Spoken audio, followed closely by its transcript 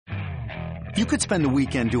You could spend the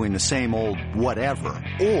weekend doing the same old whatever,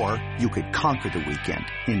 or you could conquer the weekend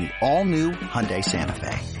in the all-new Hyundai Santa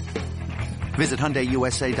Fe. Visit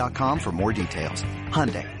HyundaiUSA.com for more details.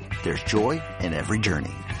 Hyundai, there's joy in every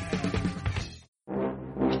journey.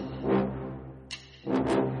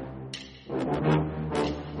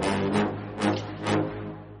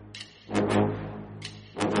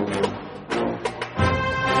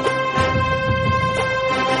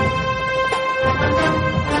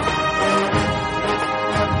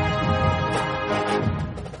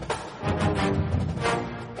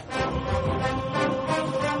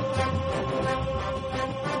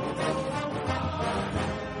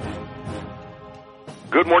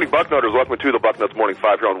 Good morning, Bucknutters. Welcome to the Bucknuts Morning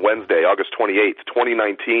 5 here on Wednesday, August 28th,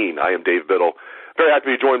 2019. I am Dave Biddle. Very happy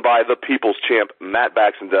to be joined by the People's Champ, Matt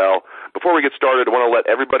Baxendell. Before we get started, I want to let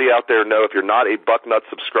everybody out there know if you're not a Bucknuts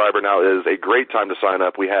subscriber, now is a great time to sign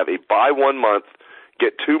up. We have a buy 1 month,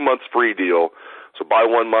 get 2 months free deal. So buy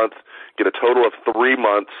 1 month, get a total of 3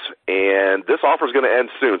 months, and this offer is going to end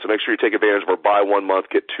soon. So make sure you take advantage of our buy 1 month,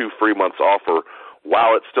 get 2 free months offer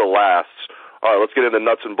while it still lasts. All right, let's get into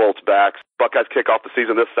nuts and bolts backs. Buckeyes kick off the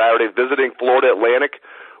season this Saturday, visiting Florida Atlantic.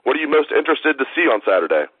 What are you most interested to see on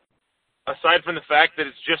Saturday? Aside from the fact that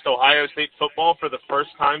it's just Ohio State football for the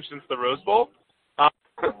first time since the Rose Bowl,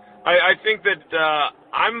 I think that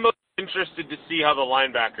I'm most interested to see how the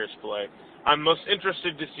linebackers play. I'm most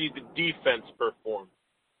interested to see the defense perform.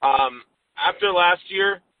 After last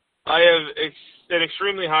year, I have an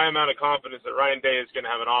extremely high amount of confidence that Ryan Day is going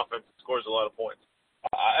to have an offense that scores a lot of points.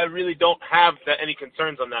 I really don't have any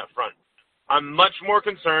concerns on that front. I'm much more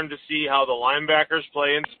concerned to see how the linebackers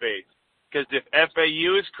play in space, because if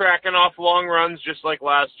FAU is cracking off long runs just like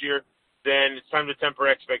last year, then it's time to temper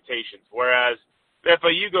expectations. Whereas if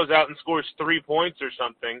FAU goes out and scores 3 points or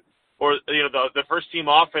something, or the first team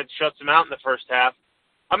offense shuts them out in the first half,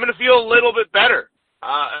 I'm going to feel a little bit better.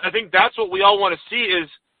 I think that's what we all want to see, is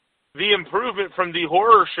the improvement from the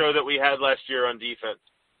horror show that we had last year on defense.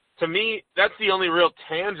 To me, that's the only real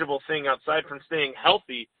tangible thing outside from staying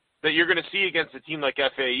healthy that you're going to see against a team like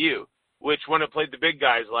FAU, which when it played the big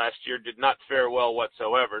guys last year did not fare well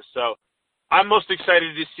whatsoever. So I'm most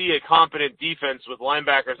excited to see a competent defense with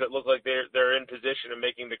linebackers that look like they're in position and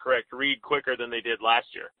making the correct read quicker than they did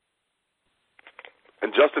last year.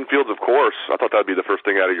 And Justin Fields, of course. I thought that would be the first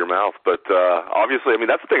thing out of your mouth. But obviously, I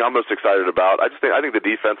mean, that's the thing I'm most excited about. I think the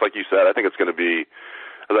defense, like you said, I think it's going to be,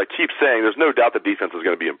 as I keep saying, there's no doubt the defense is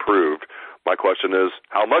going to be improved. My question is,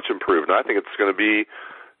 how much improved? And I think it's going to be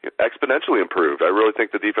exponentially improved. I really think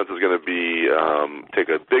the defense is going to be take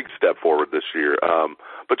a big step forward this year.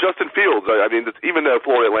 But Justin Fields, I mean, even though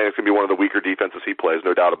Florida Atlantic is going to be one of the weaker defenses he plays,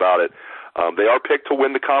 no doubt about it, they are picked to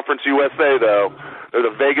win the Conference USA, though. They're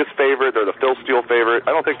the Vegas favorite. They're the Phil Steele favorite.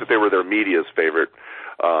 I don't think that they were their media's favorite.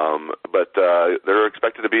 But they're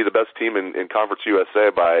expected to be the best team in Conference USA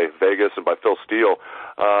by Vegas and by Phil Steele.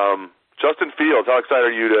 Justin Fields, how excited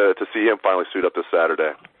are you to see him finally suit up this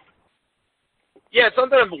Saturday? Yeah, it's not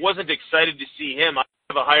that I wasn't excited to see him. I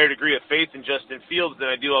have a higher degree of faith in Justin Fields than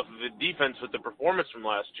I do off of the defense with the performance from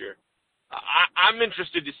last year. I'm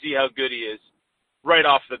interested to see how good he is right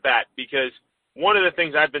off the bat, because one of the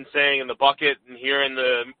things I've been saying in the bucket and here in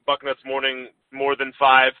the Bucknuts Morning More Than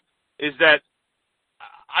 5 is that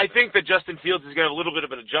I think that Justin Fields is going to have a little bit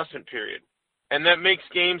of an adjustment period. And that makes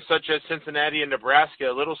games such as Cincinnati and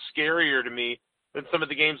Nebraska a little scarier to me than some of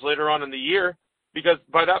the games later on in the year, because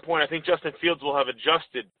by that point I think Justin Fields will have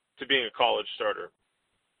adjusted to being a college starter.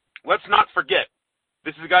 Let's not forget,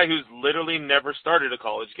 this is a guy who's literally never started a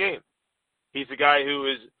college game. He's a guy who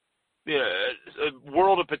is a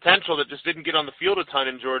world of potential that just didn't get on the field a ton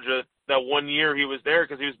in Georgia that 1 year he was there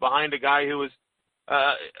because he was behind a guy who was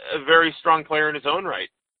a very strong player in his own right.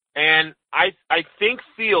 And I think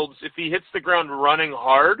Fields, if he hits the ground running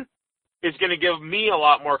hard, is going to give me a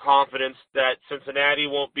lot more confidence that Cincinnati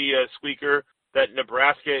won't be a squeaker, that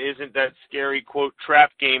Nebraska isn't that scary, quote,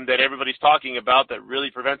 trap game that everybody's talking about that really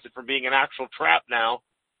prevents it from being an actual trap now.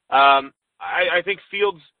 I think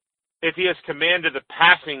Fields, if he has command of the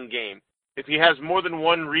passing game, if he has more than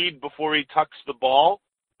one read before he tucks the ball,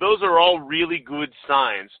 those are all really good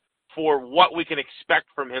signs for what we can expect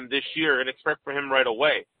from him this year and expect from him right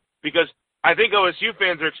away. Because I think OSU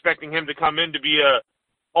fans are expecting him to come in to be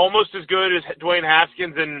almost as good as Dwayne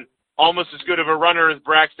Haskins and almost as good of a runner as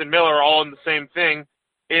Braxton Miller, all in the same thing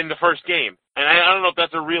in the first game. And I don't know if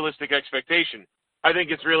that's a realistic expectation. I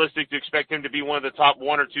think it's realistic to expect him to be one of the top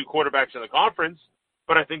 1 or 2 quarterbacks in the conference,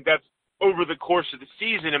 but I think that's over the course of the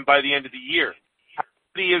season and by the end of the year. How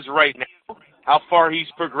he is right now, how far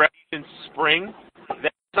he's progressed in spring,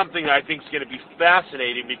 that's something I think is going to be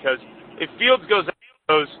fascinating, because if Fields goes out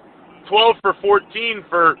and goes 12 for 14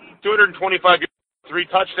 for 225 yards, 3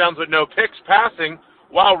 touchdowns with no picks passing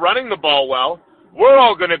while running the ball well, we're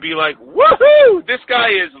all going to be like, woohoo, this guy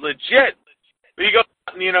is legit. But he goes,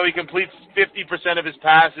 he completes 50% of his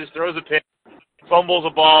passes, throws a pick, fumbles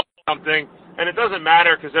a ball, something, and it doesn't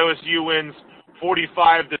matter because OSU wins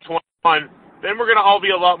 45-21, then we're going to all be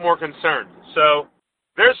a lot more concerned. So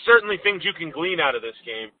there's certainly things you can glean out of this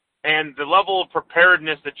game, and the level of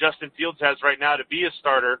preparedness that Justin Fields has right now to be a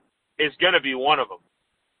starter is going to be one of them.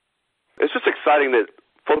 It's just exciting that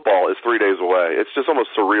football is 3 days away. It's just almost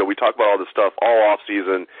surreal. We talk about all this stuff all off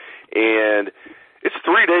season, and it's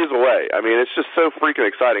 3 days away. I mean, it's just so freaking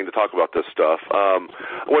exciting to talk about this stuff. I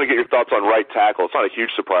want to get your thoughts on right tackle. It's not a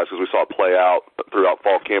huge surprise because we saw it play out throughout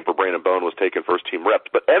fall camp where Brandon Bowen was taking first-team reps.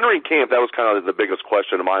 But entering camp, that was kind of the biggest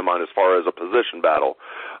question in my mind as far as a position battle.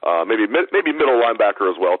 Maybe middle linebacker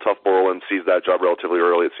as well. Tough Borland sees that job relatively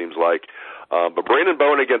early, it seems like. But Brandon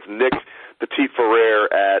Bowen against Nick Petit Ferrer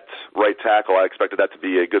at right tackle, I expected that to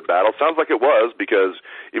be a good battle. Sounds like it was because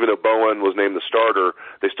even though Bowen was named the starter,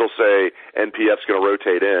 they still say NPF's going to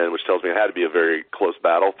rotate in, which tells me it had to be a very close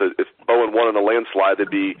battle. If Bowen won in a landslide, it'd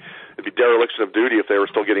be dereliction of duty if they were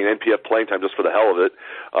still getting NPF playing time just for the hell of it.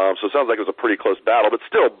 So it sounds like it was a pretty close battle. But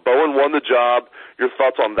still, Bowen won the job. Your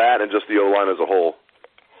thoughts on that and just the O-line as a whole?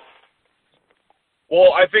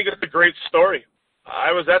 Well, I think it's a great story. I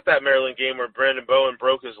was at that Maryland game where Brandon Bowen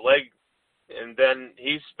broke his leg, and then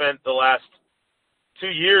he spent the last 2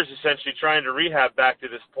 years essentially trying to rehab back to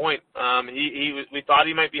this point. We thought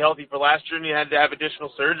he might be healthy for last year, and he had to have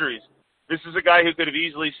additional surgeries. This is a guy who could have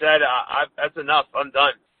easily said, that's enough, I'm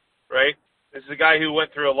done, right? This is a guy who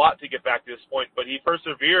went through a lot to get back to this point, but he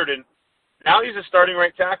persevered, and now he's a starting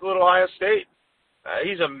right tackle at Ohio State.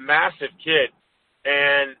 He's a massive kid,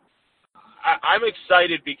 and I'm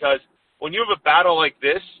excited because when you have a battle like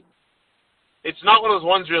this, it's not one of those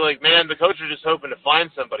ones where you're like, man, the coach is just hoping to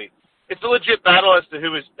find somebody. It's a legit battle as to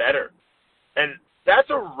who is better. And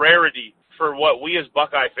that's a rarity for what we as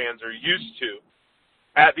Buckeye fans are used to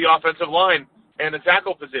at the offensive line and the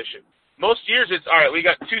tackle position. Most years it's, all right, we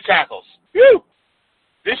got 2 tackles. Whew!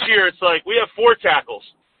 This year it's like, we have 4 tackles.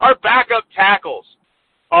 Our backup tackles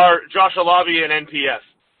are Josh Olabi and NPF.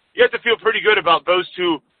 You have to feel pretty good about those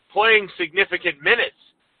 2 playing significant minutes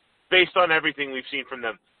based on everything we've seen from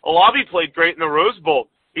them. Olabi played great in the Rose Bowl.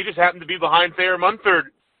 He just happened to be behind Thayer Munford,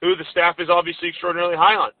 who the staff is obviously extraordinarily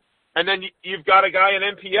high on. And then you've got a guy in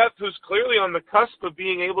NPF who's clearly on the cusp of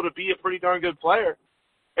being able to be a pretty darn good player.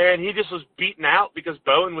 And he just was beaten out because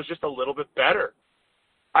Bowen was just a little bit better.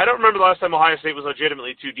 I don't remember the last time Ohio State was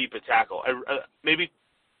legitimately too deep at tackle.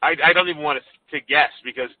 I don't even want to guess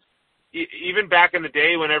because even back in the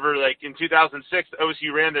day whenever, like in 2006,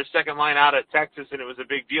 OSU ran their second line out at Texas and it was a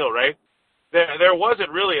big deal, right? There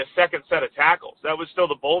wasn't really a second set of tackles. That was still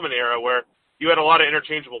the Bowman era where you had a lot of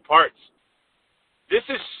interchangeable parts. This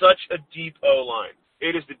is such a deep O-line.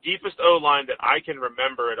 It is the deepest O-line that I can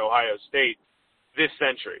remember at Ohio State this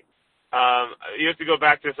century. You have to go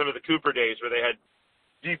back to some of the Cooper days where they had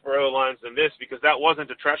deeper O-lines than this because that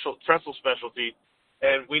wasn't a Tressel specialty,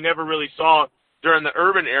 and we never really saw during the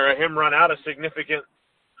Urban era him run out a significant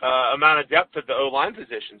amount of depth at the O-line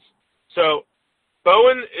positions. So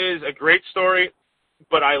Bowen is a great story,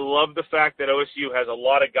 but I love the fact that OSU has a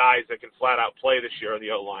lot of guys that can flat-out play this year on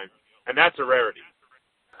the O-line, and that's a rarity.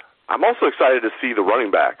 I'm also excited to see the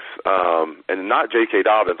running backs, and not J.K.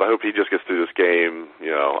 Dobbins. I hope he just gets through this game,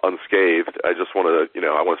 unscathed. I just want to,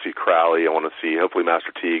 I want to see Crowley. I want to see hopefully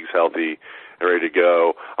Master Teague's healthy and ready to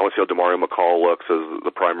go. I want to see how Demario McCall looks as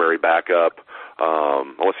the primary backup. I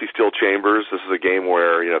want to see Steel Chambers. This is a game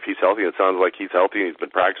where, if he's healthy, it sounds like he's healthy and he's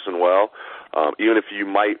been practicing well. Even if you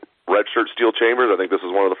might redshirt Steel Chambers, I think this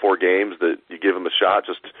is one of the 4 games that you give him a shot.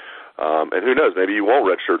 And who knows, maybe you won't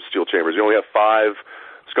redshirt Steel Chambers. You only have 5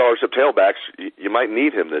 scholarship tailbacks. You might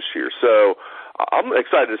need him this year. So I'm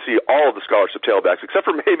excited to see all of the scholarship tailbacks, except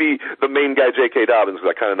for maybe the main guy, J.K. Dobbins,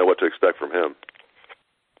 because I kind of know what to expect from him.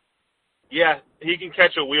 Yeah, he can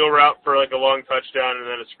catch a wheel route for like a long touchdown and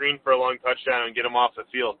then a screen for a long touchdown and get him off the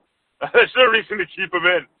field. There's no reason to keep him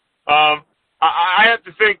in. I have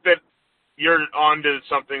to think that you're on to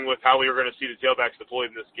something with how we were going to see the tailbacks deployed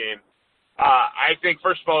in this game. I think,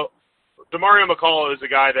 first of all, Demario McCall is a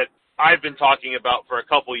guy that I've been talking about for a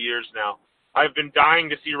couple years now. I've been dying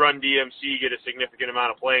to see Run DMC get a significant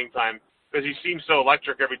amount of playing time because he seems so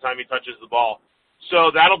electric every time he touches the ball. So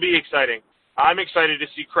that'll be exciting. I'm excited to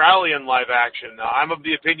see Crowley in live action. I'm of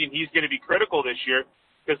the opinion he's going to be critical this year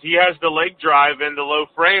because he has the leg drive and the low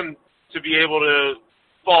frame to be able to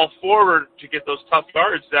fall forward to get those tough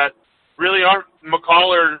yards that really aren't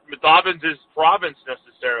McCall or Dobbins' province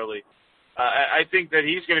necessarily. I think that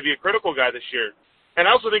he's going to be a critical guy this year. And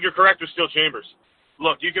I also think you're correct with Steele Chambers.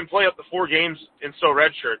 Look, you can play up to 4 games in so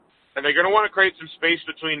redshirt, and they're going to want to create some space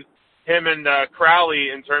between him and Crowley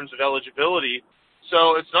in terms of eligibility.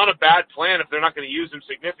 So it's not a bad plan if they're not going to use him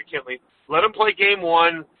significantly. Let him play game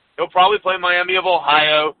 1. He'll probably play Miami of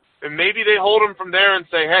Ohio, and maybe they hold him from there and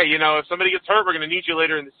say, hey, if somebody gets hurt, we're going to need you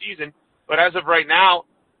later in the season. But as of right now,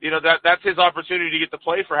 that's his opportunity to get to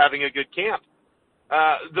play for having a good camp.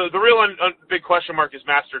 The real big question mark is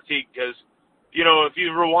Master Teague, because, if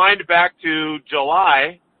you rewind back to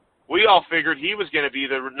July, we all figured he was going to be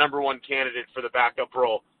the number 1 candidate for the backup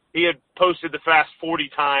role. He had posted the fast 40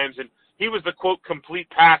 times, and he was the, quote, complete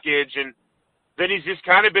package, and then he's just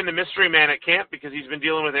kind of been the mystery man at camp because he's been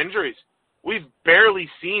dealing with injuries. We've barely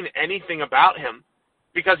seen anything about him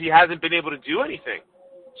because he hasn't been able to do anything.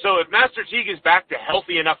 So if Master Teague is back to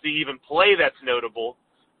healthy enough to even play, that's notable.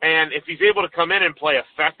 And if he's able to come in and play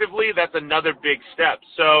effectively, that's another big step.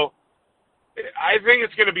 So I think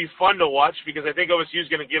it's going to be fun to watch because I think OSU is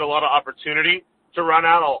going to get a lot of opportunity to run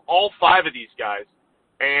out all 5 of these guys.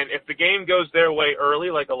 And if the game goes their way early,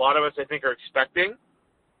 like a lot of us I think are expecting,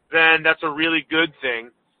 then that's a really good thing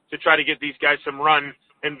to try to get these guys some run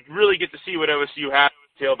and really get to see what OSU has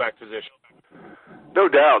at the tailback position. No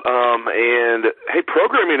doubt. And, hey,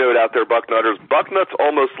 programming note out there, Bucknutters. Bucknuts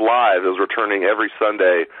Almost Live is returning every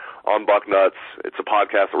Sunday on Bucknuts. It's a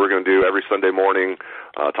podcast that we're going to do every Sunday morning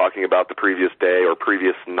talking about the previous day or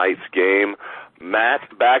previous night's game. Matt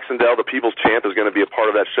Baxendell, the People's Champ, is going to be a part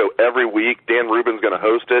of that show every week. Dan Rubin's going to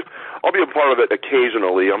host it. I'll be a part of it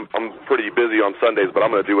occasionally. I'm pretty busy on Sundays, but I'm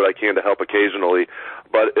going to do what I can to help occasionally.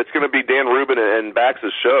 But it's going to be Dan Rubin and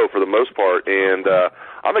Bax's show for the most part, and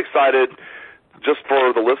I'm excited just for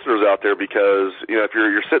the listeners out there because, if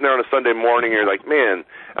you're sitting there on a Sunday morning and you're like, man,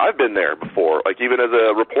 I've been there before, like even as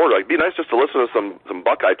a reporter, like it'd be nice just to listen to some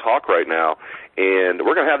Buckeye talk right now. And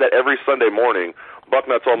we're going to have that every Sunday morning.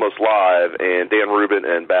 Bucknuts Almost Live, and Dan Rubin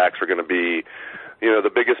and Bax are going to be, the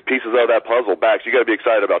biggest pieces of that puzzle. Bax, you got to be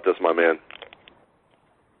excited about this, my man.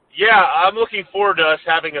 Yeah, I'm looking forward to us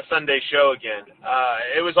having a Sunday show again.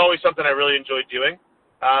 It was always something I really enjoyed doing.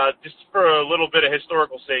 Just for a little bit of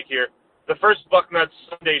historical sake here, the first Bucknuts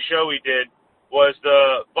Sunday show we did was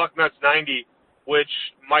the Bucknuts 90, which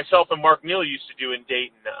myself and Mark Neal used to do in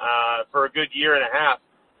Dayton for a good year and a half.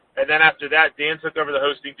 And then after that, Dan took over the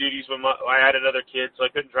hosting duties when I had another kid, so I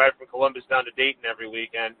couldn't drive from Columbus down to Dayton every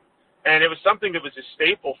weekend. And it was something that was a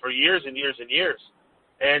staple for years and years and years.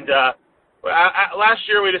 And last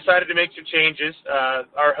year we decided to make some changes.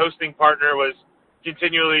 Our hosting partner was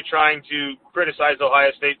continually trying to criticize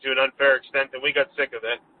Ohio State to an unfair extent, and we got sick of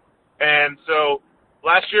it. And so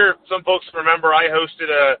last year, some folks remember I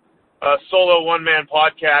hosted a solo one-man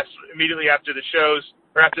podcast immediately after the shows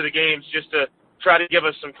or after the games just to try to give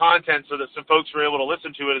us some content so that some folks were able to listen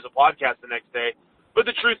to it as a podcast the next day. But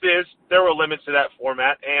the truth is, there were limits to that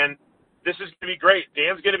format, and this is going to be great.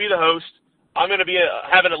 Dan's going to be the host. I'm going to be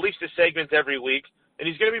having at least a segment every week, and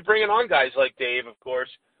he's going to be bringing on guys like Dave, of course.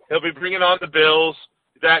 He'll be bringing on the Bills,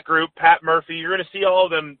 that group, Pat Murphy. You're going to see all of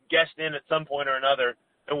them guest in at some point or another.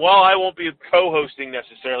 And while I won't be co-hosting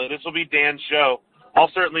necessarily, this will be Dan's show. I'll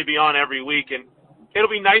certainly be on every week, and it'll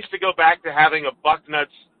be nice to go back to having a Bucknuts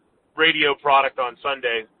radio product on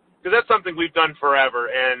Sunday, because that's something we've done forever,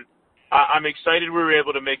 and I'm excited we were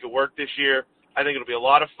able to make it work this year. I think it'll be a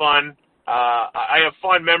lot of fun. I have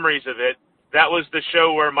fond memories of it. That was the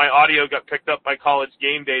show where my audio got picked up by College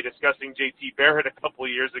Game Day discussing JT Barrett a couple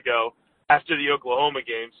of years ago after the Oklahoma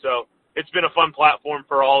game. So it's been a fun platform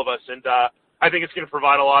for all of us, and I think it's going to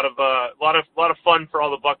provide a lot of fun for all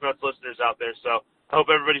the Bucknuts listeners out there. So I hope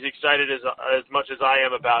everybody's excited as much as I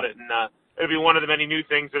am about it, and it'll be one of the many new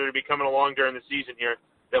things that are going to be coming along during the season here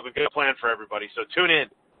that we've got planned for everybody. So tune in.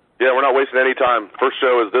 Yeah, we're not wasting any time. First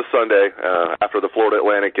show is this Sunday after the Florida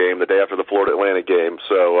Atlantic game, the day after the Florida Atlantic game.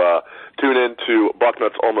 So tune in to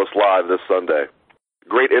Bucknuts Almost Live this Sunday.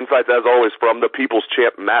 Great insights, as always, from the People's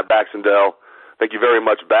Champ, Matt Baxendell. Thank you very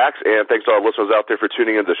much, Bax, and thanks to our listeners out there for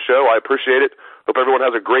tuning in to the show. I appreciate it. Hope everyone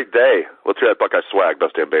has a great day. Let's hear that Buckeye swag,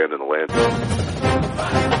 best damn band in the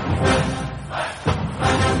land.